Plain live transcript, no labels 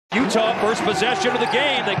Utah, first possession of the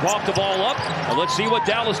game. They coughed the ball up. And let's see what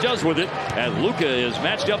Dallas does with it. As Luka is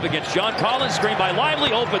matched up against John Collins. Screen by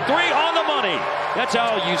Lively. Open three on the money. That's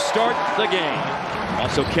how you start the game.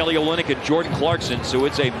 Also Kelly Olynyk and Jordan Clarkson. So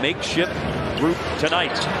it's a makeshift group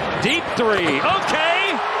tonight. Deep three.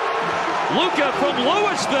 Okay. Luka from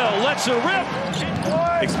Louisville lets it rip.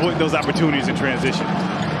 Exploiting those opportunities in transition.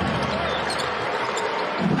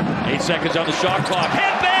 8 seconds on the shot clock.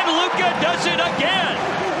 Headband, Luka does it again.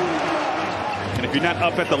 And if you're not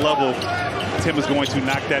up at the level, Tim is going to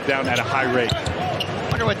knock that down at a high rate. I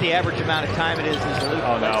wonder what the average amount of time it is as Luka.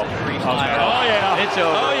 Oh, no. Oh, yeah. It's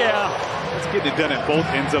over. Oh, yeah. It's getting it done at both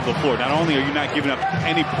ends of the floor. Not only are you not giving up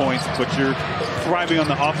any points, but you're thriving on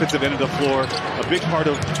the offensive end of the floor. A big part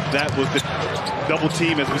of that was the double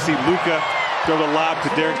team as we see Luka throw the lob to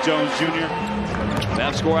Derrick Jones Jr.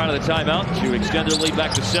 Mavs score out of the timeout to extend their lead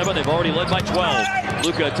back to 7. They've already led by 12.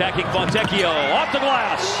 Luka attacking Fontecchio off the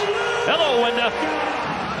glass. Hello, Wenda.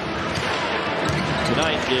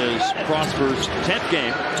 Tonight is Prosper's 10th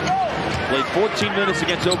game. Played 14 minutes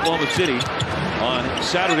against Oklahoma City on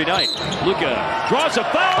Saturday night. Luka draws a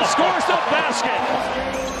foul, scores the basket.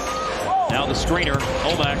 Now the screener,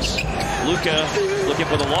 Omax. Luka looking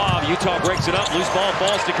for the lob. Utah breaks it up. Loose ball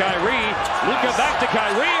falls to Kyrie. Luka back to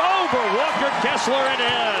Kyrie. Over Walker Kessler and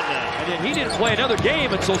in. And then he didn't play another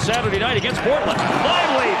game until Saturday night against Portland.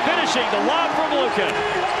 Lively finishing the lob from Luka.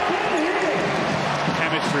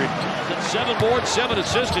 Chemistry. 7 boards, 7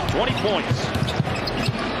 assists, and 20 points.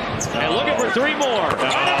 And looking for 3 more. Write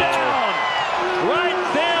it down.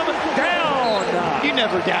 Write them down. You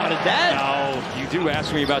never doubted that. No, you do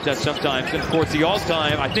ask me about that sometimes. And of course, the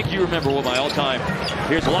all-time. I think you remember what my all-time.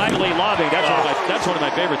 Here's Lively lobbing. That's one of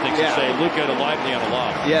my favorite things to say. Luka to Lively on a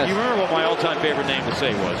lob. Yes. You remember what my all-time favorite name to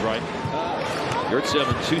say was, right? You're at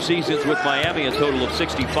 7, 2 seasons with Miami, a total of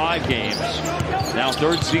 65 games. Now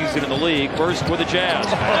 3rd season in the league, first with the Jazz.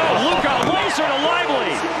 Oh, Luka laser to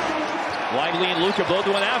Lively. Lively and Luka both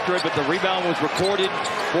went after it, but the rebound was recorded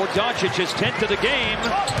for Doncic, his 10th of the game.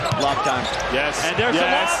 Lob time. Yes. And there's a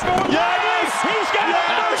lob for Lively. He's got a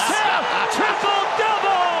first half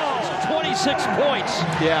triple-double. 26 points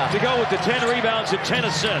to go with the 10 rebounds and 10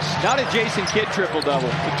 assists. Not a Jason Kidd triple-double.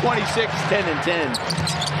 The 26, 10, and 10.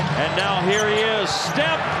 And now here he is.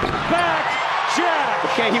 Step back, Jack.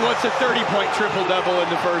 Okay, he wants a 30-point triple-double in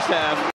the first half.